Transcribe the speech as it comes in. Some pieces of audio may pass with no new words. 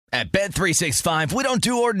At Bet365, we don't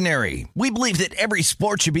do ordinary. We believe that every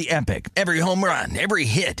sport should be epic. Every home run, every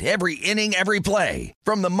hit, every inning, every play.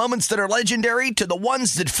 From the moments that are legendary to the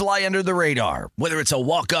ones that fly under the radar. Whether it's a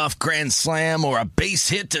walk-off grand slam or a base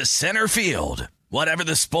hit to center field. Whatever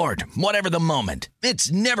the sport, whatever the moment.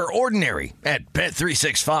 It's never ordinary at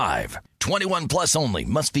Bet365. 21 plus only.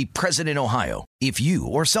 Must be present in Ohio. If you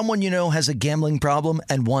or someone you know has a gambling problem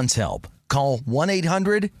and wants help, call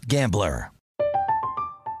 1-800-GAMBLER.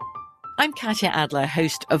 I'm Katya Adler,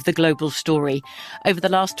 host of The Global Story. Over the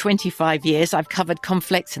last 25 years, I've covered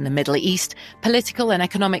conflicts in the Middle East, political and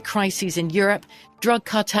economic crises in Europe, drug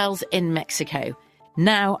cartels in Mexico.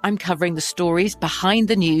 Now I'm covering the stories behind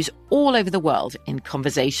the news all over the world in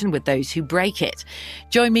conversation with those who break it.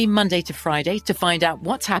 Join me Monday to Friday to find out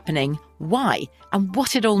what's happening, why, and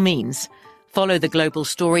what it all means. Follow The Global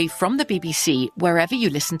Story from the BBC wherever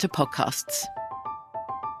you listen to podcasts.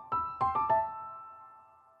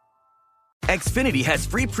 Xfinity has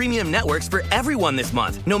free premium networks for everyone this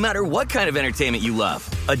month, no matter what kind of entertainment you love.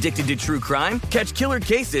 Addicted to true crime? Catch killer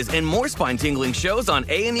cases and more spine-tingling shows on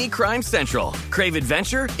A&E Crime Central. Crave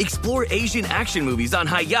adventure? Explore Asian action movies on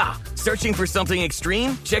Hi-YAH. Searching for something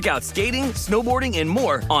extreme? Check out skating, snowboarding, and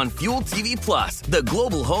more on Fuel TV Plus, the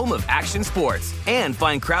global home of action sports. And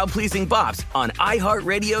find crowd-pleasing bops on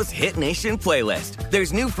iHeartRadio's Hit Nation playlist.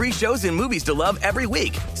 There's new free shows and movies to love every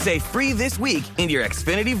week. Say free this week in your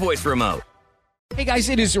Xfinity voice remote. Hey guys,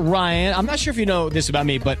 it is Ryan. I'm not sure if you know this about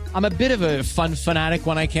me, but I'm a bit of a fun fanatic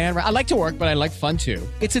when I can. I like to work, but I like fun too.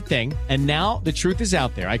 It's a thing. And now the truth is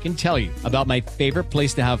out there. I can tell you about my favorite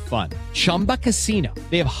place to have fun. Chumba Casino.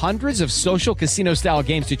 They have hundreds of social casino style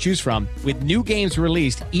games to choose from with new games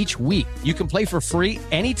released each week. You can play for free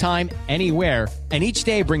anytime, anywhere. And each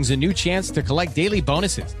day brings a new chance to collect daily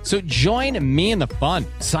bonuses. So join me in the fun.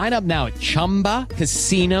 Sign up now at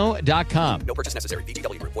ChumbaCasino.com. No purchase necessary.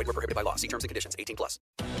 VGW Group. Void where prohibited by law. See terms and conditions. 18 plus.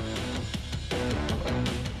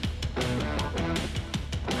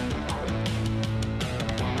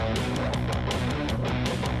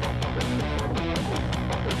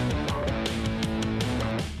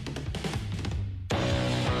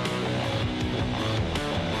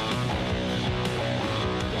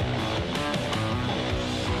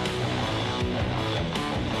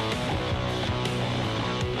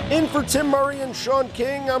 In for Tim Murray and Sean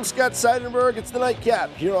King, I'm Scott Seidenberg. It's the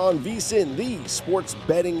Nightcap here on VSiN, the Sports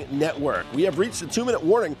Betting Network. We have reached the 2-minute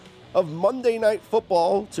warning of Monday Night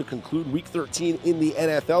Football to conclude Week 13 in the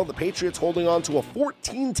NFL. The Patriots holding on to a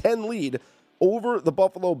 14-10 lead over the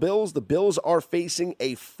Buffalo Bills. The Bills are facing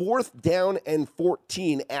a 4th down and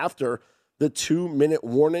 14 after the 2-minute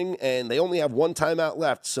warning, and they only have one timeout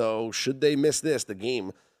left, so should they miss this, the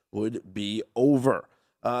game would be over.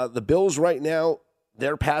 The Bills right now,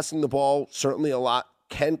 they're passing the ball certainly a lot.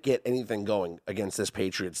 Can't get anything going against this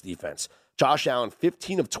Patriots defense. Josh Allen,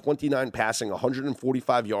 15 of 29 passing,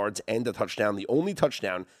 145 yards and a touchdown. The only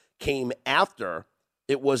touchdown came after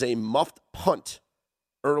it was a muffed punt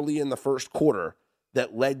early in the first quarter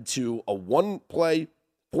that led to a one-play,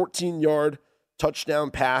 14-yard touchdown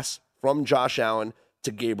pass from Josh Allen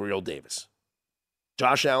to Gabriel Davis.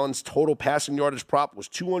 Josh Allen's total passing yardage prop was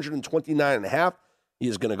 229.5. He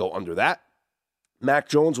is going to go under that. Mac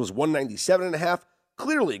Jones was 197.5,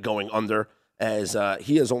 clearly going under as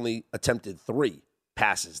he has only attempted 3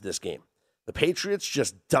 passes this game. The Patriots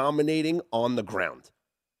just dominating on the ground.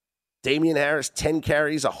 Damian Harris, 10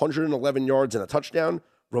 carries, 111 yards and a touchdown.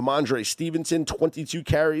 Ramondre Stevenson, 22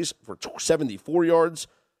 carries for 74 yards.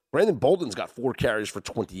 Brandon Bolden's got 4 carries for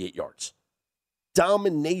 28 yards.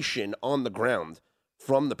 Domination on the ground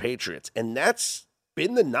from the Patriots. And that's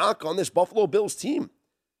been the knock on this Buffalo Bills team,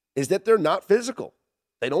 is that they're not physical.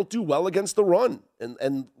 They don't do well against the run.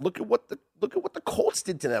 And look at what the Colts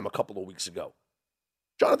did to them a couple of weeks ago.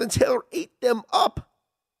 Jonathan Taylor ate them up.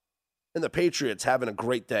 And the Patriots having a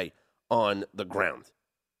great day on the ground.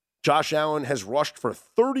 Josh Allen has rushed for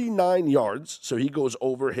 39 yards, so he goes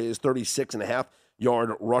over his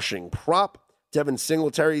 36.5-yard rushing prop. Devin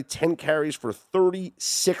Singletary, 10 carries for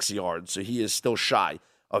 36 yards, so he is still shy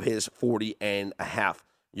of his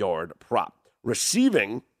 40.5-yard prop.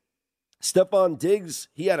 Receiving, Stephon Diggs,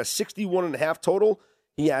 he had a 61.5 total.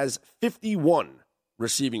 He has 51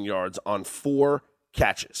 receiving yards on 4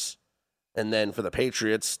 catches. And then for the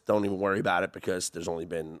Patriots, don't even worry about it because there's only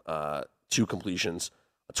been 2 completions,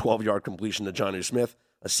 a 12-yard completion to Jonnu Smith,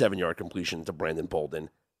 a 7-yard completion to Brandon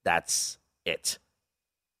Bolden. That's it.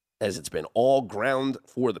 As it's been all ground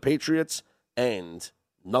for the Patriots and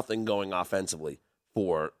nothing going offensively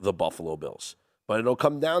for the Buffalo Bills. But it'll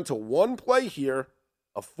come down to one play here,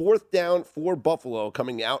 a 4th down for Buffalo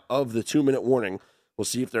coming out of the 2-minute warning. We'll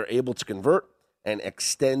see if they're able to convert. and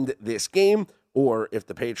extend this game, or if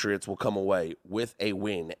the Patriots will come away with a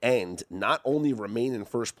win and not only remain in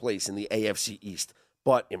first place in the AFC East,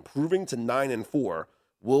 but improving to 9-4,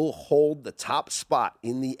 will hold the top spot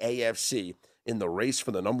in the AFC in the race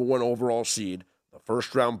for the number one overall seed, the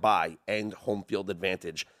first round bye, and home field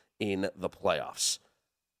advantage in the playoffs.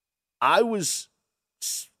 I was,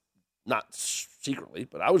 not secretly,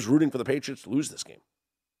 but I was rooting for the Patriots to lose this game.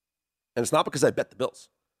 And it's not because I bet the Bills.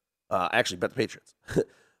 I actually bet the Patriots.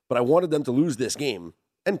 But I wanted them to lose this game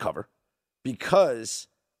and cover because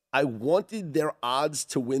I wanted their odds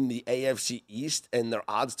to win the AFC East and their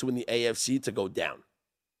odds to win the AFC to go down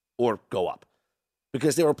or go up.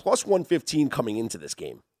 Because they were plus 115 coming into this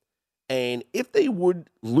game. And if they would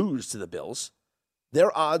lose to the Bills,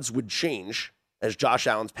 their odds would change as Josh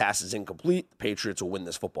Allen's pass is incomplete. The Patriots will win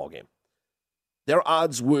this football game. Their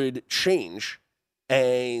odds would change,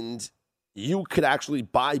 and you could actually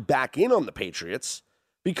buy back in on the Patriots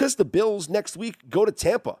because the Bills next week go to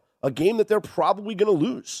Tampa, a game that they're probably going to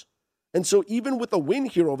lose. And so even with a win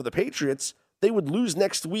here over the Patriots, they would lose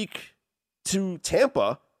next week to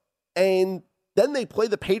Tampa, and then they play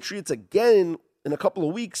the Patriots again in a couple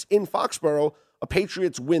of weeks in Foxborough. A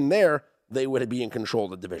Patriots win there, they would be in control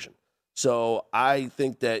of the division. So I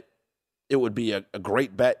think that it would be a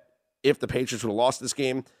great bet if the Patriots would have lost this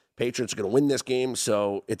game. Patriots are going to win this game,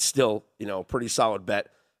 so it's still, pretty solid bet.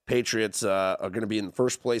 Patriots are going to be in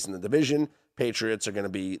first place in the division. Patriots are going to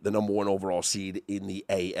be the number one overall seed in the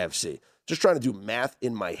AFC. Just trying to do math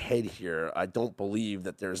in my head here. I don't believe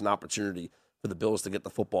that there's an opportunity for the Bills to get the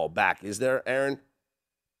football back. Is there, Aaron?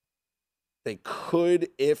 They could,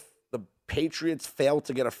 if the Patriots fail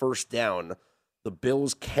to get a first down, the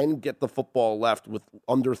Bills can get the football left with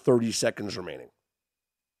under 30 seconds remaining.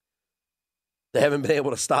 They haven't been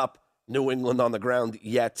able to stop New England on the ground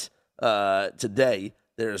yet today.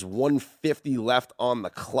 There's 1:50 left on the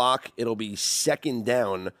clock. It'll be second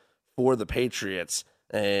down for the Patriots,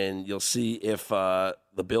 and you'll see if the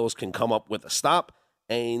Bills can come up with a stop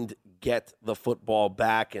and get the football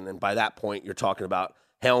back. And then by that point, you're talking about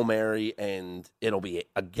Hail Mary, and it'll be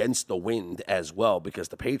against the wind as well because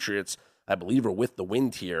the Patriots, I believe, are with the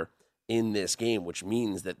wind here in this game, which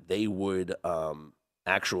means that they would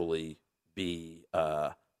actually be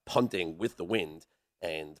punting with the wind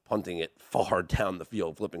and punting it far down the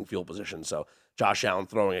field, flipping field position. So Josh Allen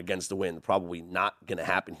throwing against the wind, probably not going to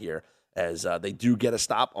happen here as they do get a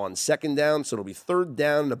stop on second down. So it'll be third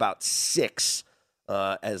down and about 6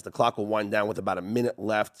 as the clock will wind down with about a minute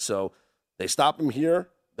left. So they stop him here.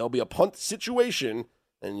 There'll be a punt situation,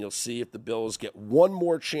 and you'll see if the Bills get one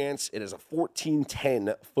more chance. It is a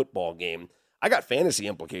 14-10 football game. I got fantasy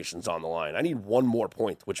implications on the line. I need one more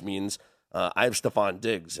point, which means I have Stephon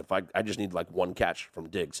Diggs. If I just need like one catch from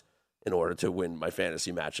Diggs in order to win my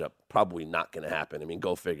fantasy matchup. Probably not going to happen. I mean,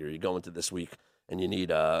 go figure. You go into this week and you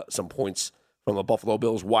need some points from a Buffalo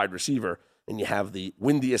Bills wide receiver, and you have the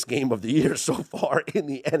windiest game of the year so far in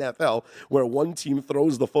the NFL, where one team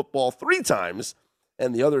throws the football 3 times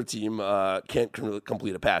and the other team can't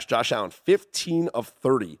complete a pass. Josh Allen, 15 of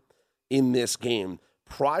 30 in this game.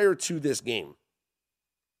 Prior to this game,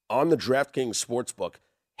 on the DraftKings Sportsbook,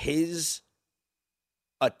 his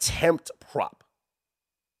attempt prop,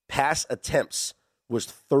 pass attempts,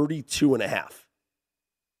 was 32.5.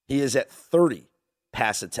 He is at 30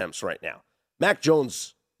 pass attempts right now. Mac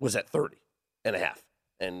Jones was at 30.5,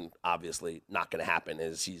 and obviously not going to happen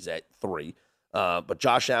as he's at 3. But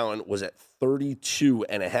Josh Allen was at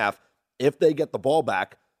 32.5. If they get the ball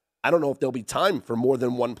back, I don't know if there'll be time for more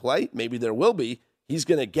than one play. Maybe there will be. He's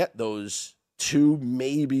going to get those 2,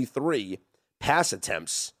 maybe 3 pass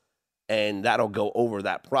attempts, and that'll go over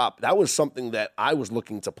that prop. That was something that I was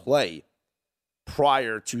looking to play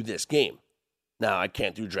prior to this game. Now, I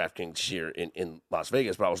can't do DraftKings here in Las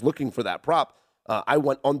Vegas, but I was looking for that prop. I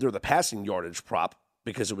went under the passing yardage prop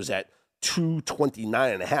because it was at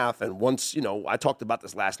 229.5. And once, I talked about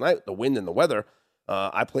this last night, the wind and the weather,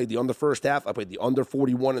 I played the under first half. I played the under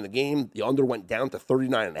 41 in the game. The under went down to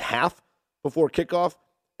 39.5 before kickoff.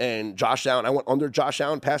 And Josh Allen, I went under Josh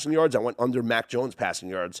Allen passing yards. I went under Mac Jones passing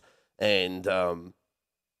yards. And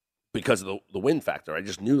because of the wind factor, I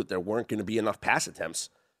just knew that there weren't going to be enough pass attempts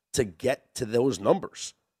to get to those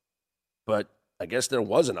numbers. But I guess there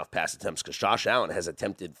was enough pass attempts because Josh Allen has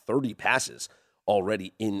attempted 30 passes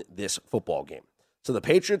already in this football game. So the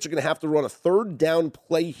Patriots are going to have to run a third down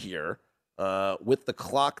play here with the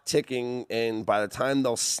clock ticking, and by the time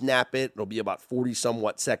they'll snap it, it'll be about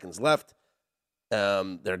 40-somewhat seconds left.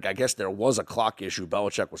 I guess there was a clock issue.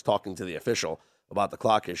 Belichick was talking to the official about the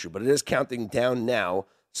clock issue, but it is counting down now.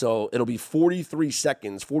 So it'll be 42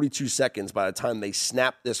 seconds by the time they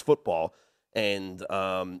snap this football. And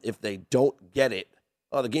if they don't get it,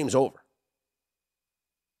 the game's over.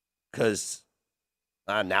 Because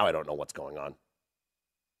now I don't know what's going on.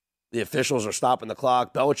 The officials are stopping the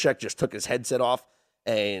clock. Belichick just took his headset off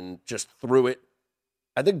and just threw it.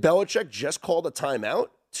 I think Belichick just called a timeout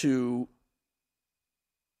to...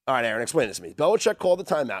 All right, Aaron, explain this to me. Belichick called a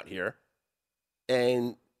timeout here,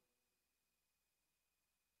 and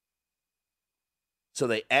so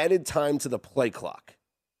they added time to the play clock,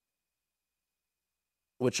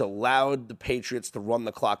 which allowed the Patriots to run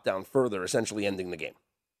the clock down further, essentially ending the game.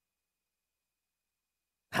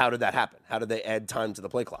 How did that happen? How did they add time to the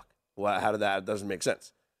play clock? Well, how did that? It doesn't make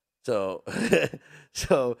sense. So, I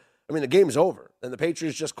mean, the game's over, and the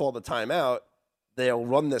Patriots just called a timeout. They'll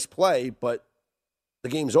run this play, but the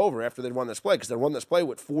game's over after they run this play because they run this play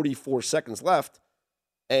with 44 seconds left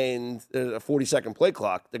and a 40-second play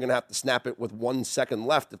clock. They're going to have to snap it with 1 second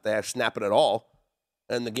left if they have to snap it at all,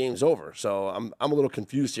 and the game's over. So I'm a little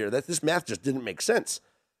confused here. This math just didn't make sense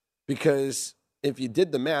because if you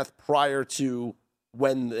did the math prior to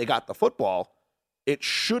when they got the football, it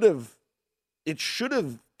should have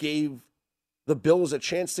gave the Bills a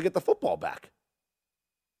chance to get the football back.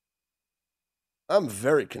 I'm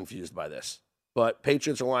very confused by this. But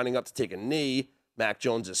Patriots are lining up to take a knee. Mac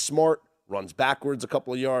Jones is smart, runs backwards a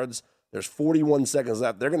couple of yards. There's 41 seconds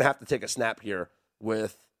left. They're going to have to take a snap here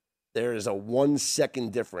there is a 1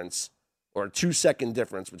 second difference or a 2 second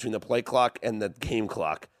difference between the play clock and the game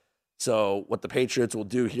clock. So what the Patriots will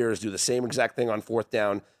do here is do the same exact thing on 4th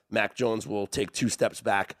down. Mac Jones will take 2 steps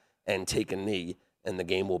back and take a knee, and the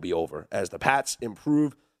game will be over as the Pats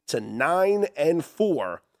improve to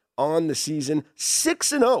 9-4 on the season,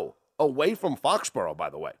 6-0 away from Foxborough, by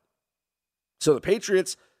the way. So the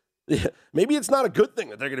Patriots, maybe it's not a good thing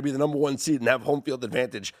that they're going to be the number 1 seed and have home field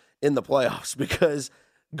advantage in the playoffs because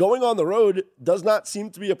going on the road does not seem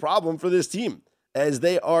to be a problem for this team as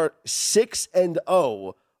they are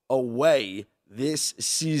 6-0 away this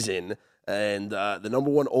season and the number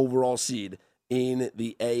 1 overall seed in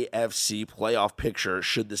the AFC playoff picture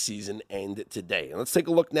should the season end today. And let's take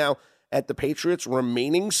a look now at the Patriots'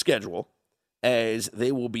 remaining schedule as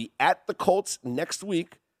they will be at the Colts next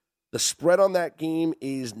week. The spread on that game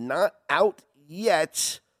is not out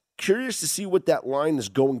yet. Curious to see what that line is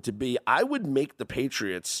going to be. I would make the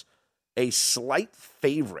Patriots a slight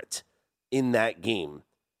favorite in that game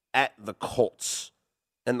at the Colts.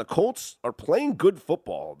 And the Colts are playing good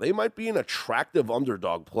football. They might be an attractive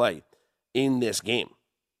underdog play in this game.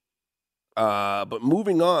 But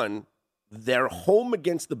moving on, they're home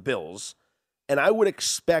against the Bills, and I would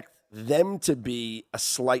expect them to be a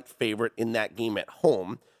slight favorite in that game at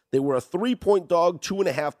home. They were a 3-point dog,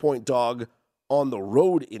 2.5-point dog on the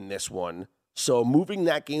road in this one. So moving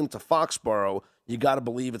that game to Foxborough, you got to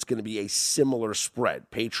believe it's going to be a similar spread.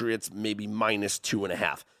 Patriots maybe minus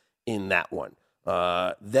 2.5 in that one.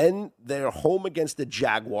 Then they're home against the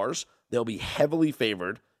Jaguars. They'll be heavily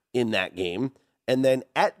favored in that game. And then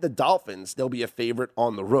at the Dolphins, they'll be a favorite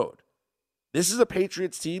on the road. This is a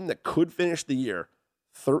Patriots team that could finish the year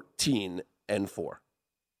 13-4.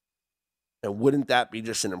 And wouldn't that be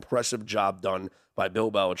just an impressive job done by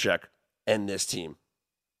Bill Belichick and this team?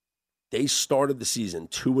 They started the season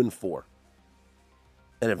 2-4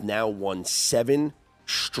 and have now won 7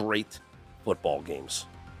 straight football games.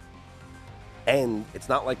 And it's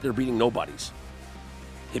not like they're beating nobodies.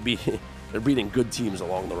 They're beating good teams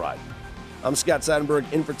along the ride. I'm Scott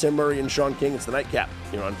Seidenberg, in for Tim Murray and Sean King. It's the Nightcap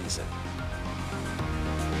here on VSiN.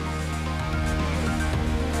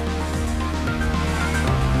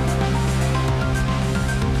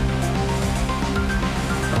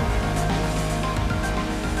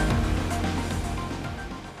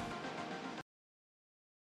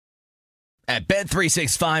 At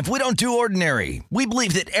Bet365, we don't do ordinary. We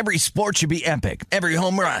believe that every sport should be epic. Every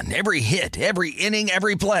home run, every hit, every inning,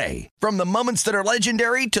 every play. From the moments that are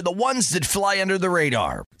legendary to the ones that fly under the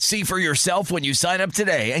radar. See for yourself when you sign up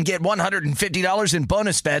today and get $150 in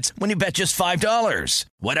bonus bets when you bet just $5.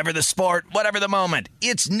 Whatever the sport, whatever the moment,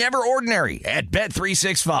 it's never ordinary at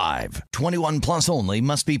Bet365. 21 plus only.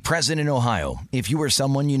 Must be present in Ohio. If you or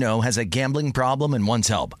someone you know has a gambling problem and wants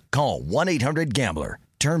help, call 1-800-GAMBLER.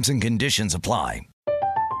 Terms and conditions apply.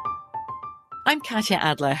 I'm Katya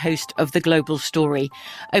Adler, host of The Global Story.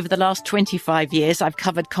 Over the last 25 years, I've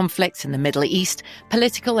covered conflicts in the Middle East,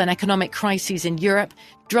 political and economic crises in Europe,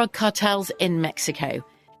 drug cartels in Mexico.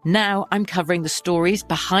 Now I'm covering the stories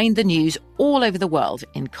behind the news all over the world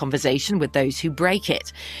in conversation with those who break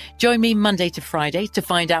it. Join me Monday to Friday to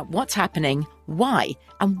find out what's happening, why,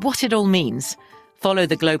 and what it all means. Follow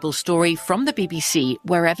The Global Story from the BBC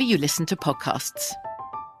wherever you listen to podcasts.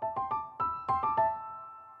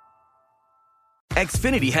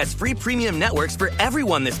 Xfinity has free premium networks for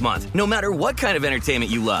everyone this month, no matter what kind of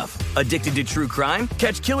entertainment you love. Addicted to true crime?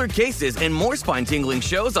 Catch killer cases and more spine-tingling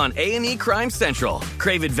shows on A&E Crime Central.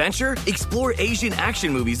 Crave adventure? Explore Asian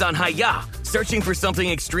action movies on Hi-YAH. Searching for something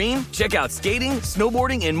extreme? Check out skating,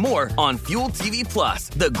 snowboarding, and more on Fuel TV Plus,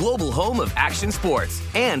 the global home of action sports.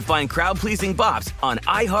 And find crowd-pleasing bops on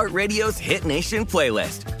iHeartRadio's Hit Nation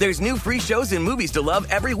playlist. There's new free shows and movies to love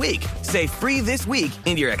every week. Say free this week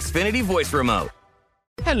in your Xfinity voice remote.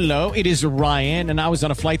 Hello, it is Ryan, and I was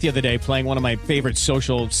on a flight the other day playing one of my favorite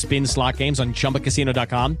social spin slot games on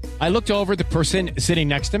ChumbaCasino.com. I looked over at the person sitting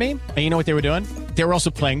next to me, and you know what they were doing? They were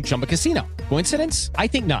also playing Chumba Casino. Coincidence? I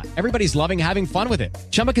think not. Everybody's loving having fun with it.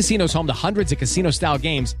 Chumba Casino is home to hundreds of casino-style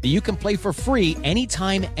games that you can play for free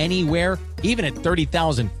anytime, anywhere, even at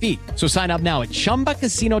 30,000 feet. So sign up now at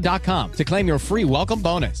ChumbaCasino.com to claim your free welcome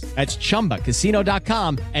bonus. That's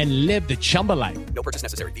ChumbaCasino.com and live the Chumba life. No purchase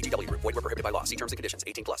necessary. VGW Group. Void where prohibited by law. See terms and conditions.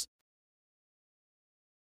 18 plus.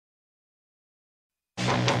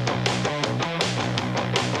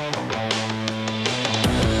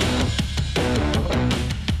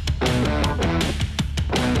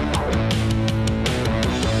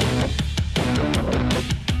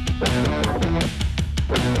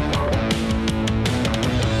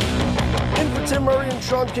 Tim Murray and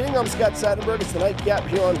Sean King, I'm Scott Seidenberg. It's the Nightcap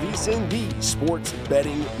here on VSiN, the Sports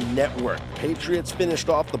Betting Network. The Patriots finished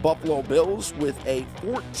off the Buffalo Bills with a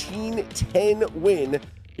 14-10 win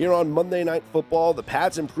here on Monday Night Football. The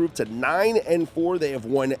Pats improved to 9-4. They have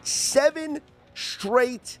won 7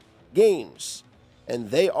 straight games, and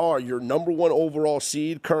they are your number one overall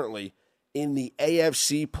seed currently in the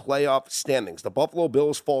AFC playoff standings. The Buffalo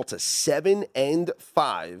Bills fall to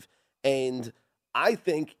 7-5, and I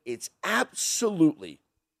think it's absolutely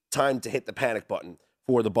time to hit the panic button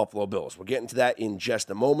for the Buffalo Bills. We'll get into that in just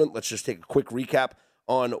a moment. Let's just take a quick recap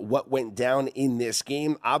on what went down in this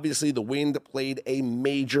game. Obviously, the wind played a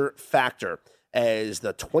major factor as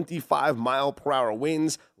the 25-mile-per-hour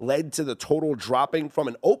winds led to the total dropping from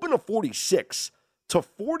an open of 46 to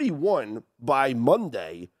 41 by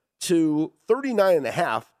Monday to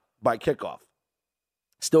 39.5 by kickoff.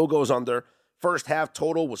 Still goes under. First half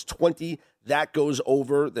total was 20. That goes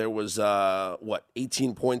over. There was,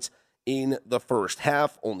 18 points in the first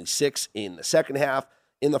half, only 6 in the second half.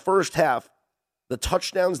 In the first half, the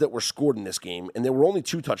touchdowns that were scored in this game, and there were only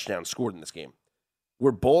 2 touchdowns scored in this game,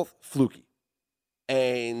 were both fluky.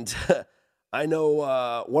 And I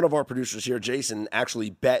know one of our producers here, Jason,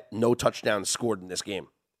 actually bet no touchdowns scored in this game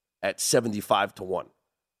at 75-1.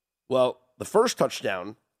 Well, the first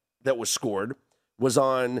touchdown that was scored was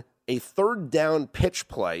on a third down pitch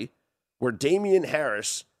play where Damian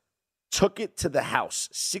Harris took it to the house,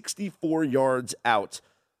 64 yards out.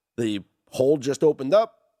 The hole just opened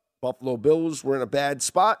up. Buffalo Bills were in a bad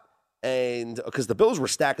spot, and because the Bills were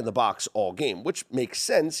stacking the box all game, which makes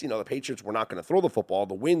sense. You know, the Patriots were not going to throw the football.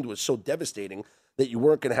 The wind was so devastating that you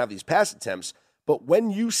weren't going to have these pass attempts. But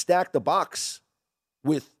when you stack the box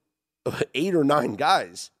with 8 or 9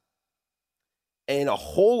 guys and a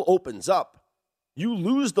hole opens up, you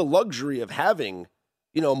lose the luxury of having,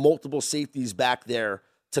 multiple safeties back there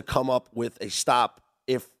to come up with a stop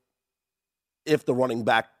if the running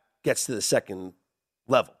back gets to the second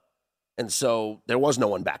level. And so there was no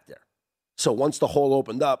one back there. So once the hole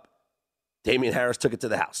opened up, Damian Harris took it to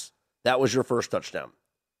the house. That was your first touchdown.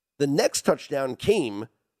 The next touchdown came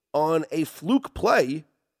on a fluke play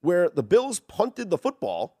where the Bills punted the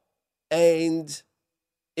football and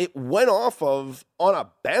it went off of, on a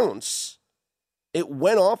bounce, it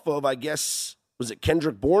went off of, I guess, was it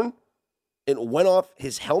Kendrick Bourne? It went off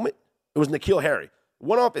his helmet. It was N'Keal Harry. It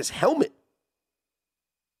went off his helmet.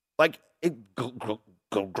 Like, it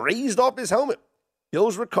grazed off his helmet.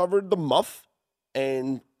 Bills recovered the muff,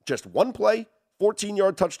 and just one play,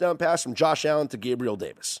 14-yard touchdown pass from Josh Allen to Gabriel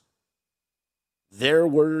Davis. There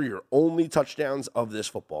were your only touchdowns of this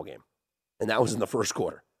football game, and that was in the first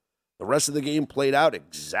quarter. The rest of the game played out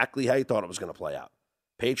exactly how you thought it was going to play out.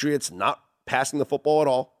 Patriots not passing the football at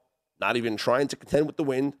all, not even trying to contend with the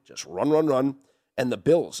wind, just run. And the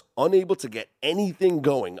Bills unable to get anything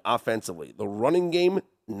going offensively. The running game,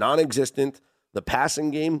 non-existent. The passing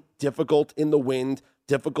game, difficult in the wind,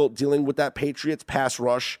 difficult dealing with that Patriots pass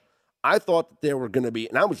rush. I thought that there were going to be,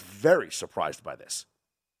 and I was very surprised by this.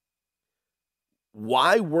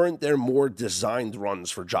 Why weren't there more designed runs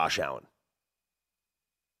for Josh Allen?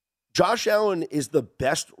 Josh Allen is the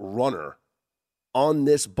best runner on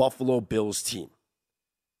this Buffalo Bills team.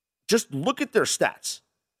 Just look at their stats.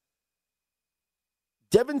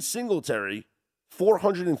 Devin Singletary,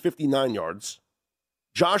 459 yards.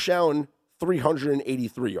 Josh Allen,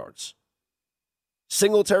 383 yards.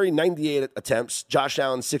 Singletary, 98 attempts. Josh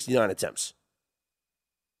Allen, 69 attempts.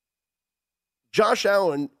 Josh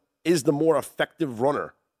Allen is the more effective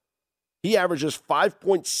runner. He averages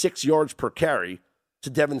 5.6 yards per carry to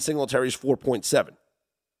Devin Singletary's 4.7.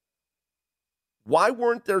 Why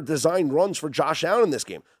weren't there designed runs for Josh Allen in this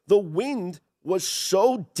game? The wind was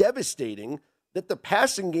so devastating that the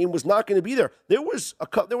passing game was not going to be there. There was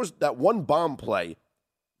that one bomb play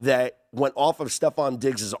that went off of Stephon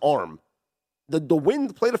Diggs' arm. The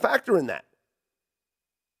wind played a factor in that.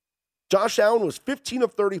 Josh Allen was 15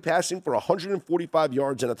 of 30 passing for 145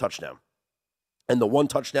 yards and a touchdown. And the one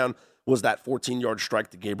touchdown was that 14-yard strike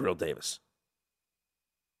to Gabriel Davis.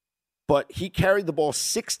 But he carried the ball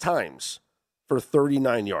 6 times for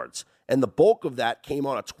 39 yards. And the bulk of that came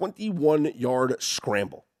on a 21-yard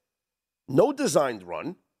scramble. No designed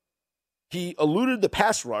run. He eluded the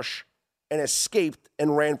pass rush and escaped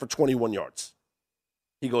and ran for 21 yards.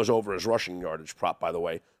 He goes over his rushing yardage prop, by the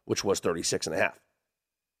way, which was 36.5.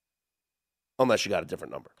 Unless you got a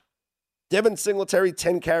different number. Devin Singletary,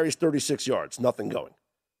 10 carries, 36 yards. Nothing going.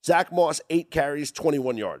 Zach Moss, 8 carries,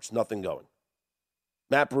 21 yards. Nothing going.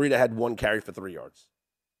 Matt Breida had 1 carry for 3 yards.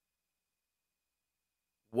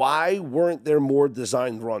 Why weren't there more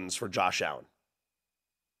designed runs for Josh Allen?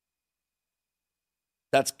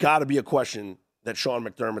 That's got to be a question that Sean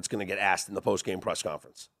McDermott's going to get asked in the postgame press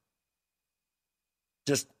conference.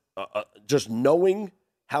 Just knowing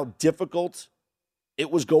how difficult it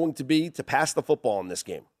was going to be to pass the football in this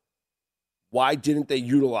game. Why didn't they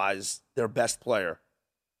utilize their best player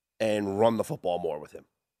and run the football more with him?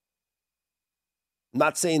 I'm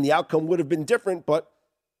not saying the outcome would have been different, but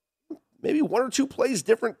maybe 1 or 2 plays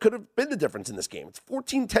different could have been the difference in this game. It's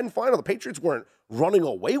 14-10 final. The Patriots weren't running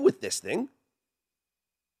away with this thing.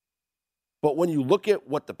 But when you look at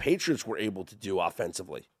what the Patriots were able to do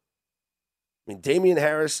offensively, I mean, Damian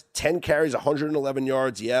Harris, 10 carries, 111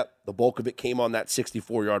 yards. Yeah, the bulk of it came on that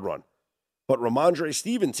 64-yard run. But Ramondre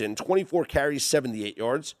Stevenson, 24 carries, 78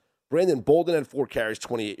 yards. Brandon Bolden had 4 carries,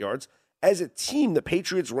 28 yards. As a team, the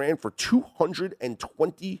Patriots ran for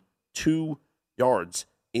 222 yards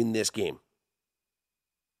in this game.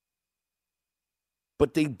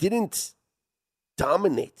 But they didn't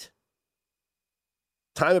dominate.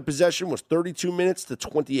 Time of possession was 32 minutes to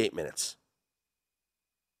 28 minutes.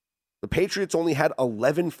 The Patriots only had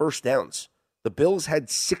 11 first downs. The Bills had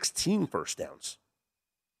 16 first downs.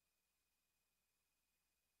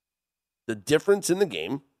 The difference in the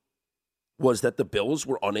game was that the Bills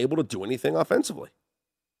were unable to do anything offensively.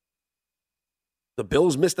 The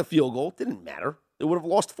Bills missed a field goal. It didn't matter. They would have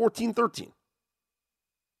lost 14-13.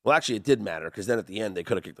 Well, actually, it did matter because then at the end, they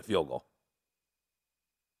could have kicked the field goal.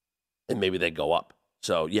 And maybe they'd go up.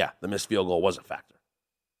 So, yeah, the missed field goal was a factor.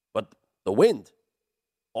 But the wind,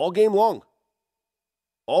 all game long,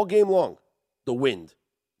 the wind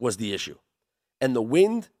was the issue. And the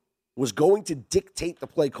wind was going to dictate the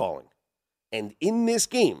play calling. And in this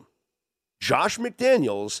game, Josh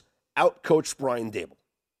McDaniels outcoached Brian Daboll.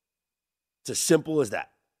 It's as simple as that.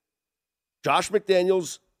 Josh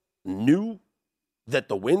McDaniels knew that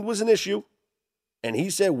the wind was an issue, and he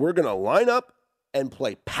said, we're going to line up and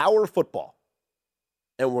play power football,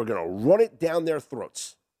 and we're going to run it down their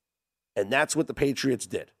throats. And that's what the Patriots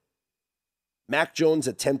did. Mac Jones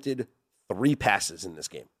attempted 3 passes in this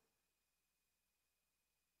game.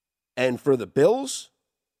 And for the Bills,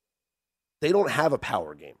 they don't have a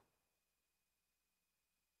power game.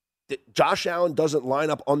 Josh Allen doesn't line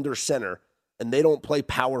up under center, and they don't play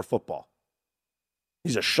power football.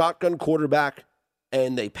 He's a shotgun quarterback,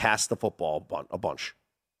 and they pass the football a bunch.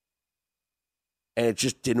 And it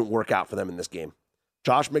just didn't work out for them in this game.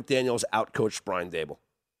 Josh McDaniels outcoached Brian Daboll.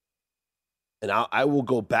 And I will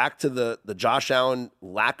go back to the Josh Allen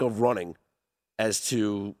lack of running as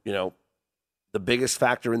to, the biggest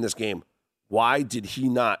factor in this game. Why did he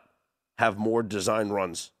not have more design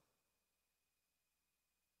runs?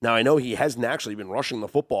 Now, I know he hasn't actually been rushing the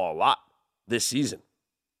football a lot this season.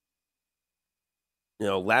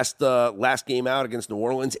 Last game out against New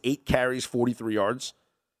Orleans, 8 carries, 43 yards.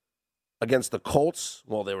 Against the Colts,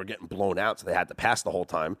 well, they were getting blown out, so they had to pass the whole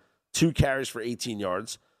time. 2 carries for 18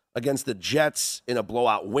 yards. Against the Jets in a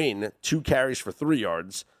blowout win, 2 carries for 3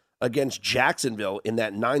 yards. Against Jacksonville in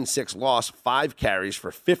that 9-6 loss, 5 carries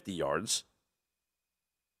for 50 yards.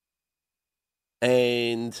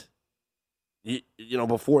 And,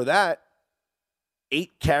 before that,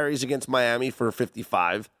 8 carries against Miami for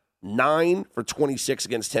 55, 9 for 26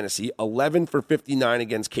 against Tennessee, 11 for 59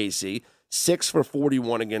 against KC, 6 for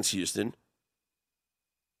 41 against Houston.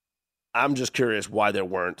 I'm just curious why there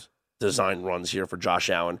weren't design runs here for Josh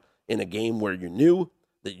Allen in a game where you knew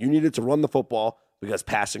that you needed to run the football because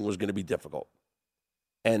passing was going to be difficult.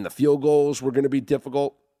 and the field goals were going to be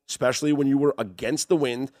difficult, especially when you were against the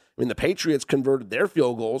wind. I mean, the Patriots converted their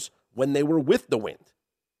field goals when they were with the wind.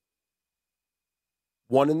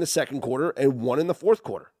 One in the second quarter and one in the fourth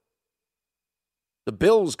quarter. The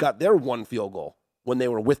Bills got their one field goal when they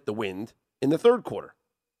were with the wind in the third quarter.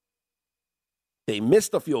 They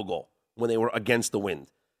missed a field goal when they were against the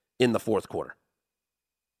wind in the fourth quarter.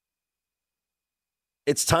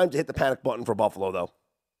 It's time to hit the panic button for Buffalo, though.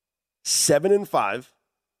 7-5.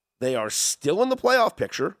 They are still in the playoff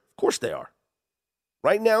picture. Of course they are.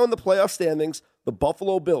 Right now in the playoff standings, the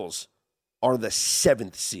Buffalo Bills are the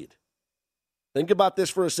 7th seed. Think about this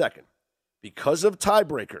for a second. Because of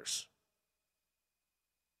tiebreakers,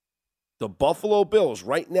 the Buffalo Bills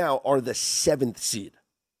right now are the 7th seed.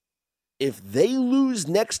 If they lose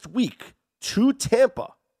next week to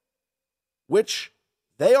Tampa, which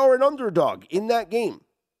they are an underdog in that game,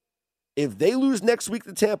 if they lose next week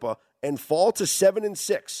to Tampa and fall to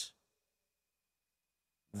 7-6,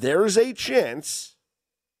 there's a chance,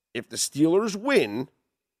 if the Steelers win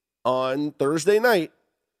on Thursday night,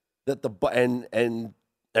 that and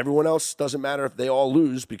everyone else doesn't matter if they all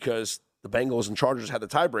lose because the Bengals and Chargers have the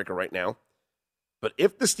tiebreaker right now. But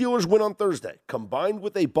if the Steelers win on Thursday, combined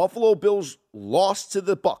with a Buffalo Bills loss to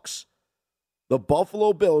the Bucs, the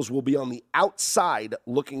Buffalo Bills will be on the outside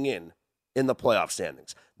looking in the playoff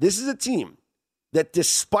standings. This is a team that,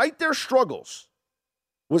 despite their struggles,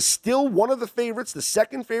 was still one of the favorites, the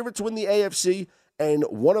second favorite to win the AFC, and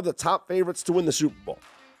one of the top favorites to win the Super Bowl.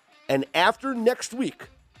 And after next week,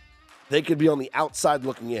 they could be on the outside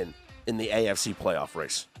looking in the AFC playoff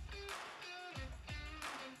race.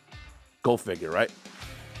 Go figure, right?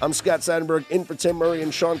 I'm Scott Seidenberg, in for Tim Murray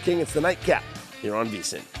and Sean King. It's the Nightcap here on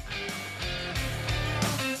VSiN.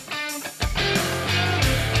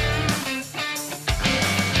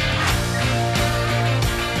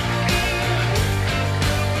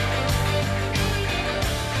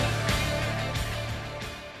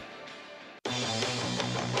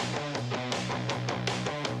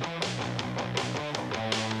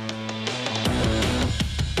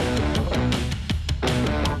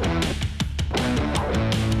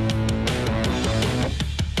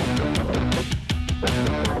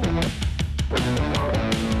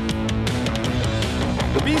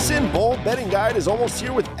 Betting guide is almost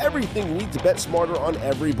here with everything you need to bet smarter on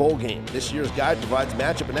every bowl game. This year's guide provides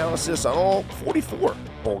matchup analysis on all 44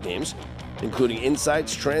 bowl games, including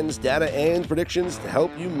insights, trends, data, and predictions to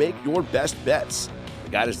help you make your best bets.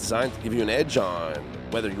 The guide is designed to give you an edge on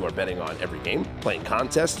whether you are betting on every game, playing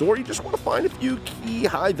contests, or you just want to find a few key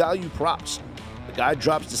high-value props. The guide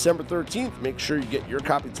drops December 13th. Make sure you get your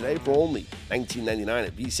copy today for only $19.99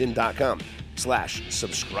 at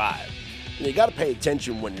vsin.com/subscribe. You got to pay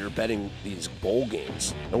attention when you're betting these bowl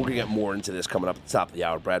games. And we're going to get more into this coming up at the top of the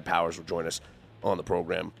hour. Brad Powers will join us on the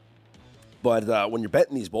program. But when you're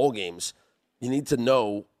betting these bowl games, you need to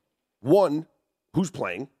know, one, who's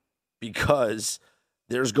playing, because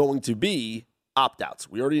there's going to be opt-outs.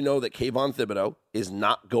 We already know that Kayvon Thibodeau is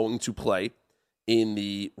not going to play in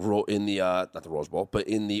the not the Rose Bowl, but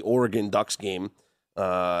in the Oregon Ducks game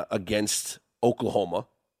against Oklahoma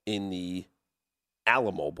in the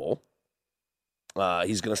Alamo Bowl.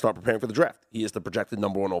 He's going to start preparing for the draft. He is the projected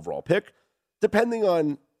number 1 overall pick, depending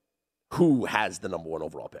on who has the number 1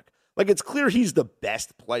 overall pick. Like, it's clear he's the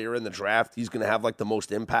best player in the draft. He's going to have, like, the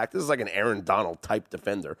most impact. This is like an Aaron Donald type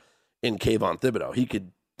defender in Kayvon Thibodeau. He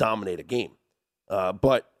could dominate a game.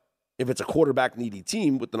 But if it's a quarterback-needy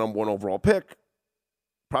team with the number 1 overall pick,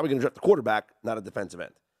 probably going to draft the quarterback, not a defensive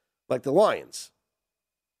end. Like the Lions.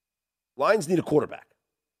 Lions need a quarterback.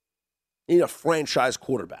 They need a franchise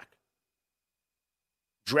quarterback.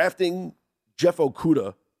 Drafting Jeff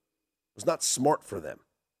Okudah was not smart for them.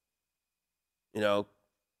 You know,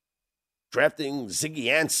 drafting Ziggy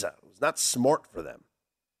Ansah was not smart for them.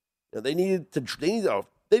 You know, they need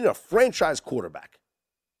a franchise quarterback.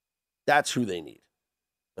 That's who they need.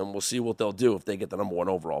 And we'll see what they'll do if they get the number 1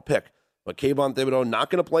 overall pick. But Kayvon Thibodeau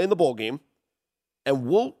not going to play in the bowl game. And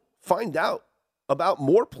we'll find out about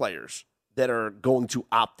more players that are going to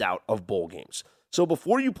opt out of bowl games. So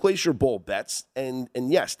before you place your bowl bets, and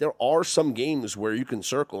yes, there are some games where you can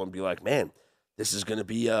circle and be like, man, this is going to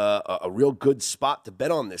be a real good spot to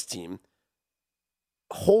bet on this team.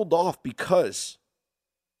 Hold off, because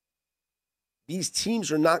these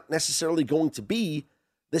teams are not necessarily going to be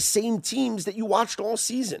the same teams that you watched all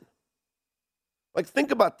season. Like,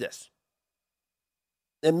 think about this.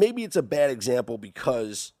 And maybe it's a bad example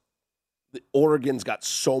because Oregon's got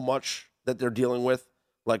so much that they're dealing with.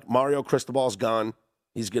 Like, Mario Cristobal's gone.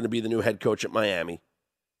 He's going to be the new head coach at Miami.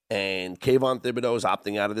 And Kayvon Thibodeau is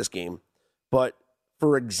opting out of this game. But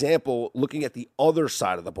for example, looking at the other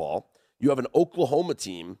side of the ball, you have an Oklahoma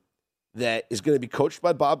team that is going to be coached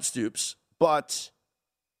by Bob Stoops, but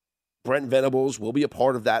Brent Venables will be a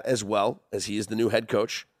part of that as well, as he is the new head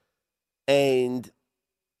coach. And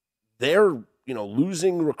they're,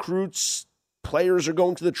 losing recruits. Players are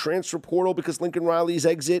going to the transfer portal because Lincoln Riley's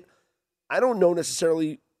exit. I don't know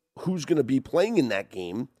necessarily who's going to be playing in that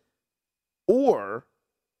game or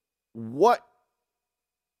what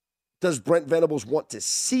does Brent Venables want to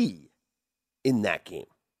see in that game.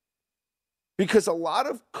 Because a lot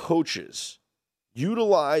of coaches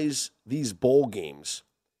utilize these bowl games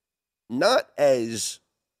not as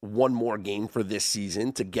one more game for this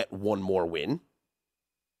season to get one more win,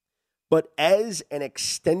 but as an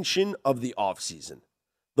extension of the offseason.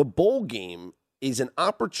 The bowl game is an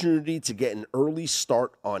opportunity to get an early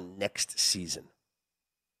start on next season.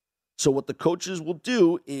 So what the coaches will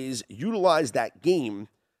do is utilize that game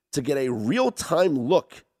to get a real-time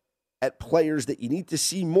look at players that you need to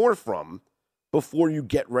see more from before you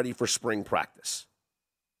get ready for spring practice.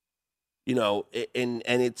 And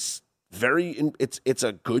it's it's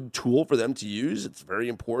a good tool for them to use. It's very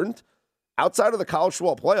important. Outside of the college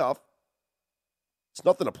football playoff, it's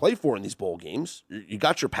nothing to play for in these bowl games. You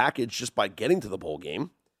got your package just by getting to the bowl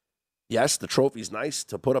game. Yes, the trophy's nice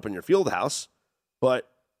to put up in your field house, but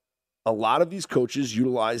a lot of these coaches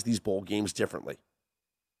utilize these bowl games differently.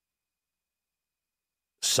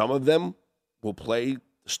 Some of them will play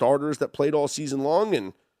starters that played all season long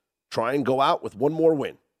and try and go out with one more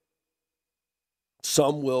win.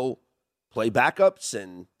 Some will play backups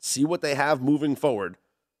and see what they have moving forward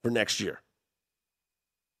for next year.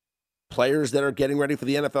 Players that are getting ready for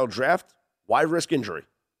the NFL draft, why risk injury?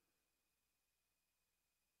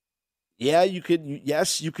 Yeah, you could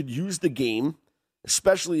use the game,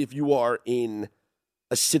 especially if you are in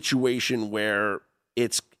a situation where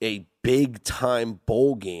it's a big-time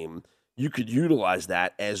bowl game. You could utilize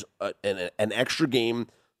that as an extra game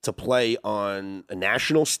to play on a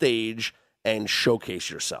national stage and showcase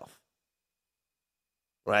yourself,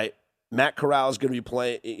 right? Matt Corral is going to be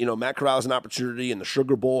playing, Matt Corral has an opportunity in the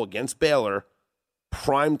Sugar Bowl against Baylor,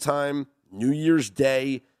 primetime, New Year's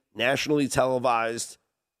Day, nationally televised,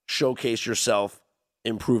 showcase yourself,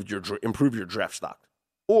 improve your draft stock.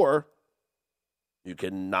 Or you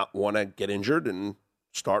can not want to get injured and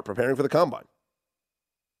start preparing for the combine.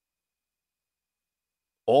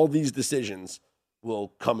 All these decisions will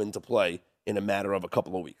come into play in a matter of a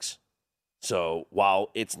couple of weeks. So while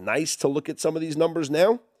it's nice to look at some of these numbers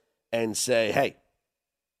now and say, hey,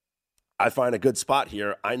 I find a good spot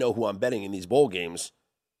here, I know who I'm betting in these bowl games,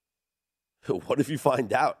 what if you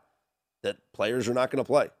find out that players are not going to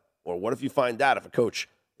play? Or what if you find out if a coach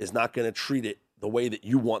is not going to treat it the way that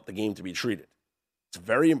you want the game to be treated? It's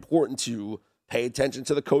very important to pay attention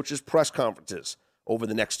to the coaches' press conferences over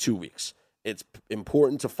the next 2 weeks. It's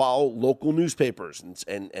important to follow local newspapers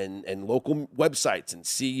and local websites and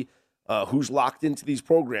see who's locked into these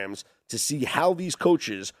programs to see how these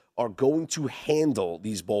coaches are going to handle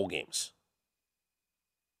these bowl games.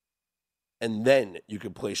 And then you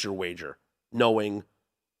can place your wager, knowing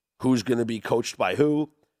who's going to be coached by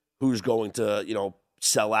who's going to,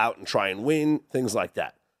 sell out and try and win, things like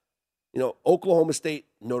that. Oklahoma State,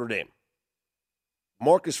 Notre Dame.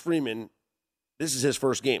 Marcus Freeman, this is his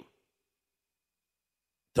first game.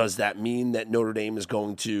 Does that mean that Notre Dame is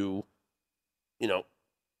going to,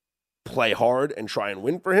 play hard and try and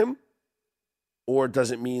win for him? Or does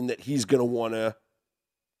it mean that he's going to want to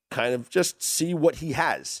kind of just see what he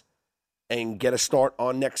has and get a start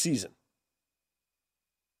on next season?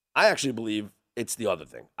 I actually believe it's the other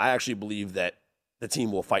thing. I actually believe that the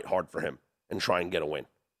team will fight hard for him and try and get a win.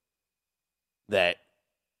 That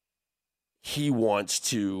he wants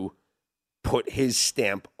to put his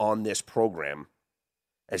stamp on this program.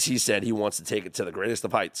 As he said, he wants to take it to the greatest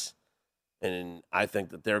of heights. And I think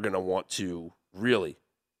that they're going to want to really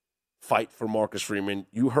fight for Marcus Freeman.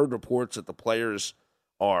 You heard reports that the players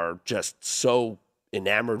are just so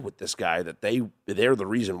enamored with this guy that they're the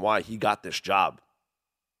reason why he got this job.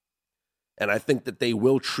 And I think that they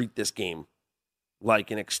will treat this game like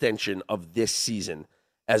an extension of this season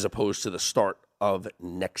as opposed to the start of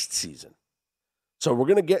next season. So we're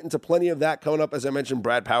going to get into plenty of that coming up. As I mentioned,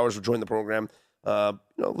 Brad Powers will join the program a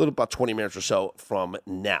little about 20 minutes or so from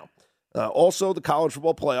now. Also, the college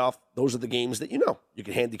football playoff, those are the games that you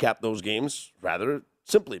can handicap those games rather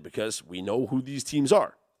simply because we know who these teams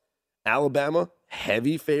are. Alabama,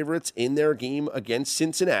 heavy favorites in their game against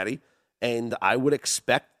Cincinnati, and I would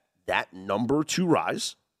expect that number to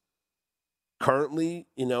rise. Currently,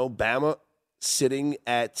 Bama sitting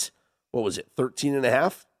at,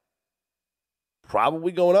 13.5?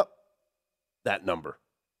 Probably going up. that number.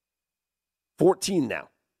 14 now.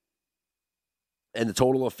 And a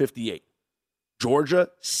total of 58. Georgia,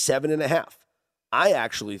 7.5. I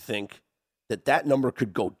actually think that number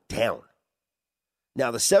could go down.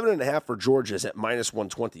 Now, the 7.5 for Georgia is at minus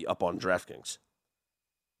 120 up on DraftKings.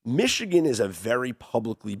 Michigan is a very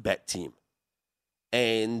publicly bet team.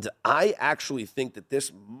 And I actually think that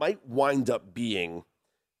this might wind up being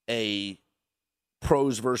a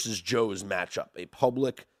pros versus Joes matchup, a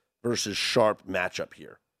public versus sharp matchup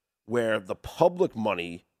here, where the public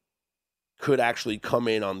money could actually come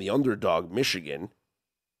in on the underdog, Michigan,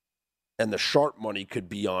 and the sharp money could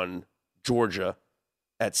be on Georgia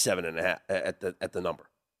at 7.5 at the number.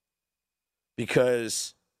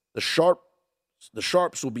 Because the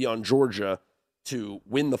sharps will be on Georgia to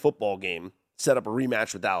win the football game, set up a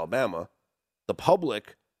rematch with Alabama. The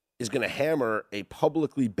public is going to hammer a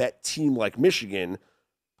publicly bet team like Michigan,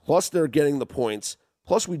 plus they're getting the points,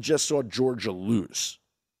 plus we just saw Georgia lose.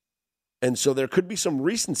 And so there could be some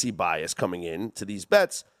recency bias coming in to these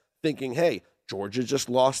bets, thinking, hey, Georgia just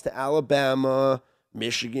lost to Alabama.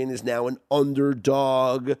 Michigan is now an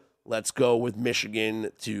underdog. Let's go with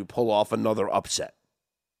Michigan to pull off another upset,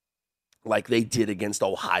 like they did against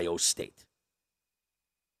Ohio State.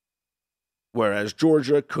 Whereas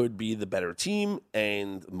Georgia could be the better team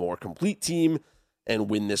and more complete team and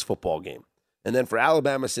win this football game. And then for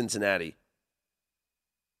Alabama, Cincinnati,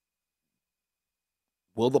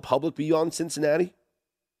 will the public be on Cincinnati?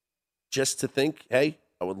 Just to think, hey,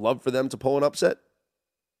 I would love for them to pull an upset.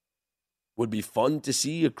 Would be fun to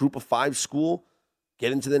see a group of 5 school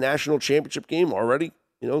get into the national championship game already.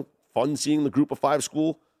 Fun seeing the group of 5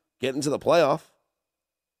 school get into the playoff.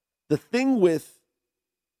 The thing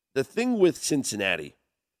with Cincinnati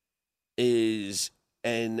is,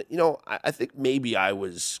 and I think maybe I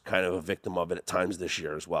was kind of a victim of it at times this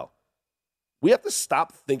year as well. We have to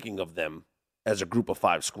stop thinking of them as a group of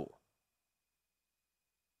 5 school.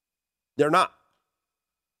 They're not.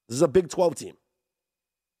 This is a Big 12 team.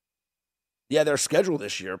 Yeah, their schedule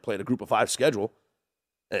this year played a group of 5 schedule,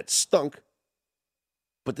 and it stunk.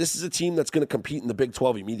 But this is a team that's going to compete in the Big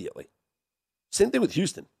 12 immediately. Same thing with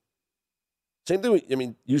Houston. Same thing with,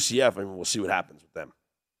 UCF, we'll see what happens with them.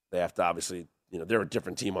 They have to obviously, they're a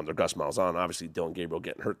different team under Gus Malzahn. Obviously, Dylan Gabriel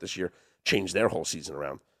getting hurt this year changed their whole season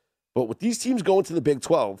around. But with these teams going to the Big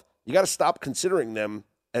 12, you got to stop considering them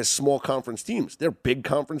as small conference teams. They're big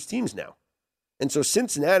conference teams now. And so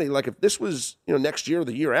Cincinnati, like if this was, next year or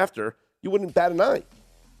the year after, you wouldn't bat an eye.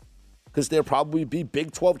 Because they'll probably be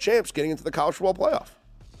Big 12 champs getting into the college football playoff.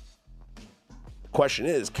 The question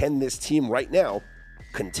is, can this team right now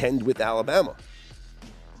contend with Alabama?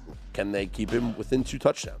 Can they keep him within 2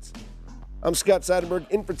 touchdowns? I'm Scott Seidenberg,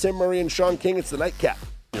 in for Tim Murray and Sean King. It's the Nightcap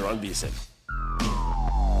here on VSiN.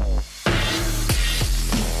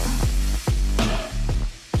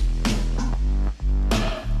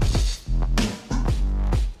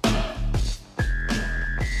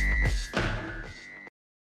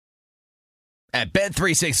 At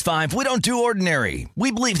Bet365, we don't do ordinary.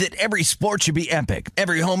 We believe that every sport should be epic.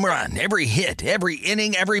 Every home run, every hit, every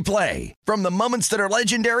inning, every play. From the moments that are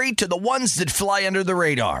legendary to the ones that fly under the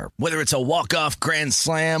radar. Whether it's a walk-off grand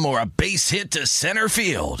slam or a base hit to center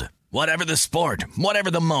field. Whatever the sport, whatever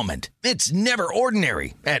the moment. It's never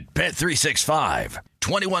ordinary at Bet365.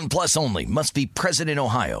 21 plus only. Must be present in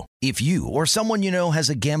Ohio. If you or someone you know has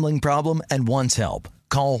a gambling problem and wants help,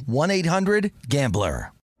 call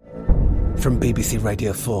 1-800-GAMBLER. From BBC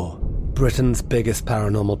Radio 4, Britain's biggest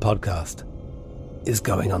paranormal podcast is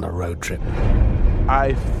going on a road trip.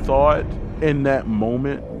 I thought in that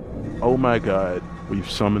moment, oh my God, we've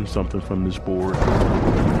summoned something from this board.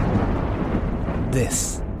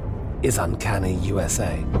 This is Uncanny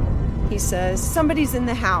USA. He says, somebody's in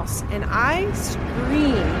the house, and I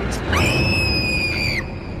screamed.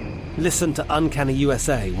 Listen to Uncanny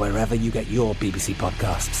USA wherever you get your BBC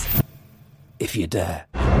podcasts, if you dare.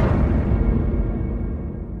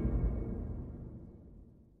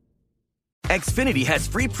 Xfinity has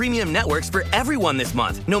free premium networks for everyone this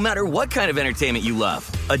month, no matter what kind of entertainment you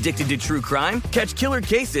love. Addicted to true crime? Catch killer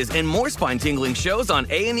cases and more spine-tingling shows on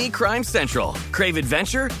A&E Crime Central. Crave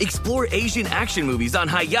adventure? Explore Asian action movies on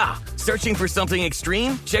Hi-YAH. Searching for something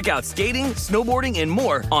extreme? Check out skating, snowboarding, and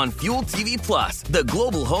more on Fuel TV Plus, the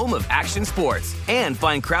global home of action sports. And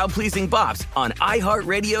find crowd-pleasing bops on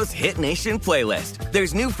iHeartRadio's Hit Nation playlist.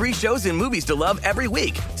 There's new free shows and movies to love every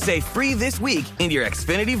week. Say free this week in your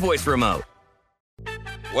Xfinity voice remote.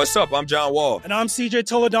 What's up? I'm John Wall. And I'm CJ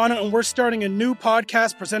Toledano, and we're starting a new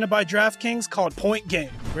podcast presented by DraftKings called Point Game.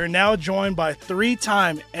 We're now joined by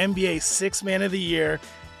 3-time NBA Sixth Man of the Year,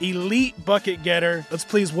 elite bucket getter. Let's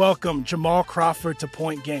please welcome Jamal Crawford to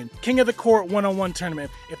Point Game. King of the Court one-on-one tournament.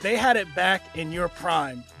 If they had it back in your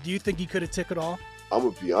prime, do you think you could have took it all? I'm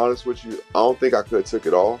going to be honest with you. I don't think I could have took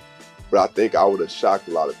it all, but I think I would have shocked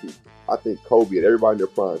a lot of people. I think Kobe and everybody in their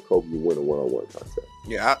prime, Kobe would win a one-on-one contest.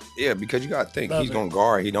 Yeah, because you got to think. He's going to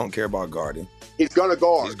guard. He don't care about guarding. He's going to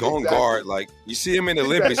guard. He's going to guard. Like, you see him in the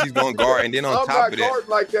Olympics, he's going to guard. And then on top of that. I'm not guarding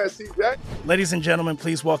like that, CJ. Ladies and gentlemen,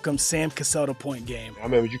 please welcome Sam Cassell to Point Game. I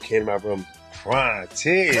remember you came out from crying,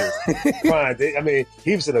 tears. Crying. I mean,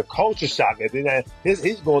 he was in a culture shock. And then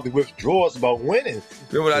he's going through withdrawals about winning.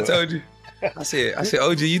 Remember what I told you? I said,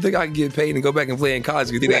 OG, you think I can get paid and go back and play in college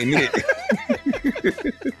because it ain't it?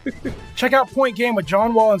 Check out Point Game with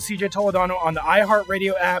John Wall and CJ Toledano on the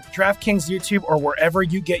iHeartRadio app, DraftKings YouTube, or wherever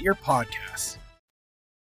you get your podcasts.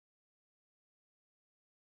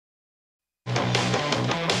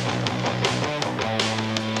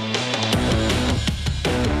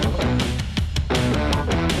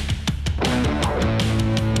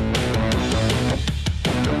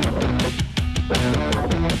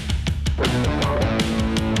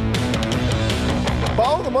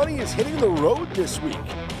 Follow the Money is hitting the road this week.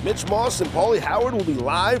 Mitch Moss and Paulie Howard will be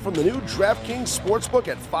live from the new DraftKings Sportsbook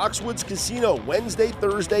at Foxwoods Casino Wednesday,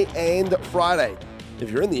 Thursday, and Friday. If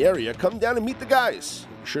you're in the area, come down and meet the guys.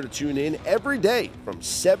 Be sure to tune in every day from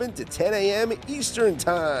 7 to 10 a.m. Eastern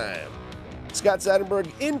Time. Scott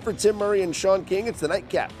Seidenberg in for Tim Murray and Sean King. It's the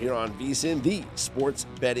Nightcap here on VSiN, the Sports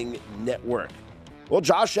Betting Network. Well,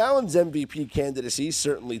 Josh Allen's MVP candidacy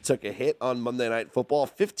certainly took a hit on Monday Night Football.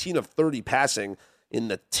 15 of 30 passing in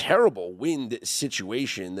the terrible wind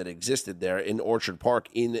situation that existed there in Orchard Park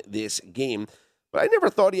in this game. But I never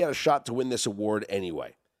thought he had a shot to win this award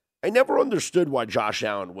anyway. I never understood why Josh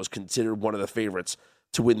Allen was considered one of the favorites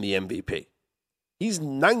to win the MVP. He's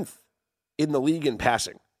 9th in the league in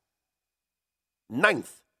passing.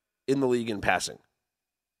 9th in the league in passing.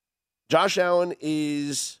 Josh Allen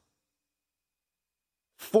is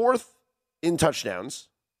 4th in touchdowns,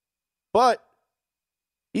 but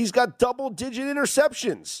he's got double-digit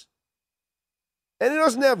interceptions. And he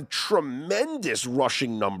doesn't have tremendous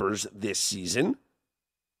rushing numbers this season.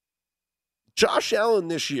 Josh Allen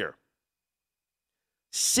this year,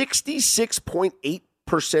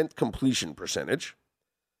 66.8% completion percentage,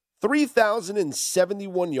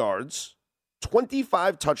 3,071 yards,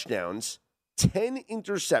 25 touchdowns, 10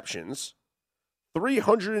 interceptions,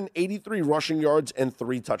 383 rushing yards, and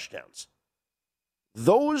 3 touchdowns.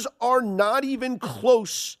 Those are not even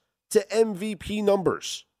close to MVP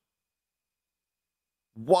numbers.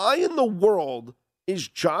 Why in the world is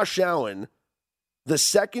Josh Allen the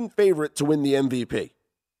second favorite to win the MVP?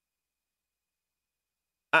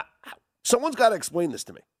 Someone's got to explain this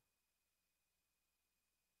to me.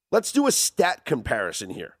 Let's do a stat comparison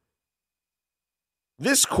here.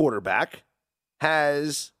 This quarterback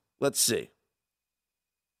has, let's see,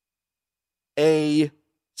 a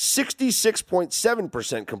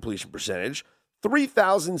 66.7% completion percentage,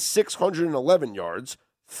 3,611 yards,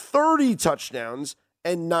 30 touchdowns,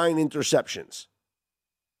 and 9 interceptions.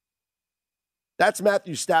 That's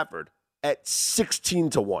Matthew Stafford at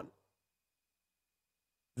 16-1.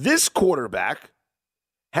 This quarterback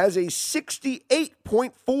has a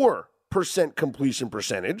 68.4% completion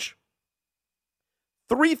percentage,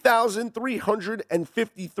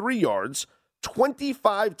 3,353 yards,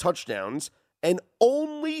 25 touchdowns, and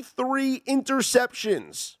only 3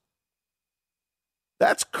 interceptions.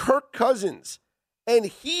 That's Kirk Cousins, and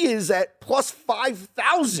he is at plus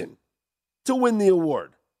 5,000 to win the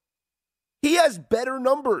award. He has better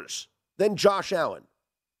numbers than Josh Allen.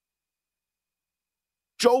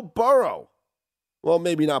 Joe Burrow, well,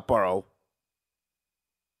 maybe not Burrow.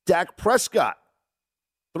 Dak Prescott,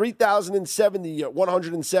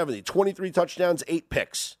 170, 23 touchdowns, 8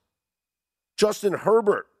 picks. Justin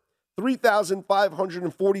Herbert,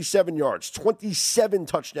 3,547 yards, 27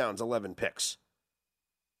 touchdowns, 11 picks.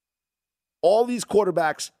 All these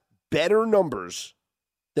quarterbacks, better numbers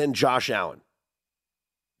than Josh Allen.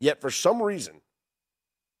 Yet for some reason,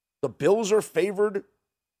 the Bills are favored,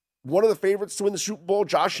 one of the favorites to win the Super Bowl.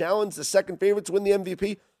 Josh Allen's the second favorite to win the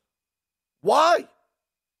MVP. Why?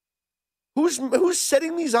 Who's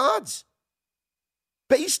setting these odds?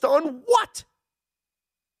 Based on what?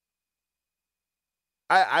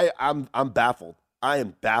 I'm baffled. I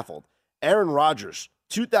am baffled. Aaron Rodgers,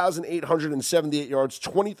 2,878 yards,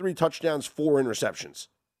 23 touchdowns, 4 interceptions.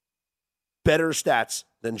 Better stats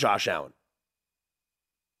than Josh Allen.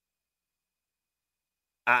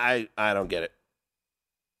 I don't get it.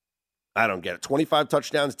 I don't get it. 25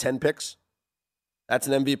 touchdowns, 10 picks. That's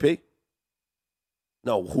an MVP?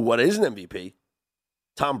 No, what is an MVP?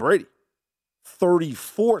 Tom Brady.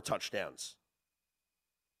 34 touchdowns.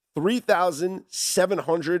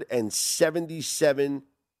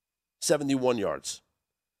 3,771 yards.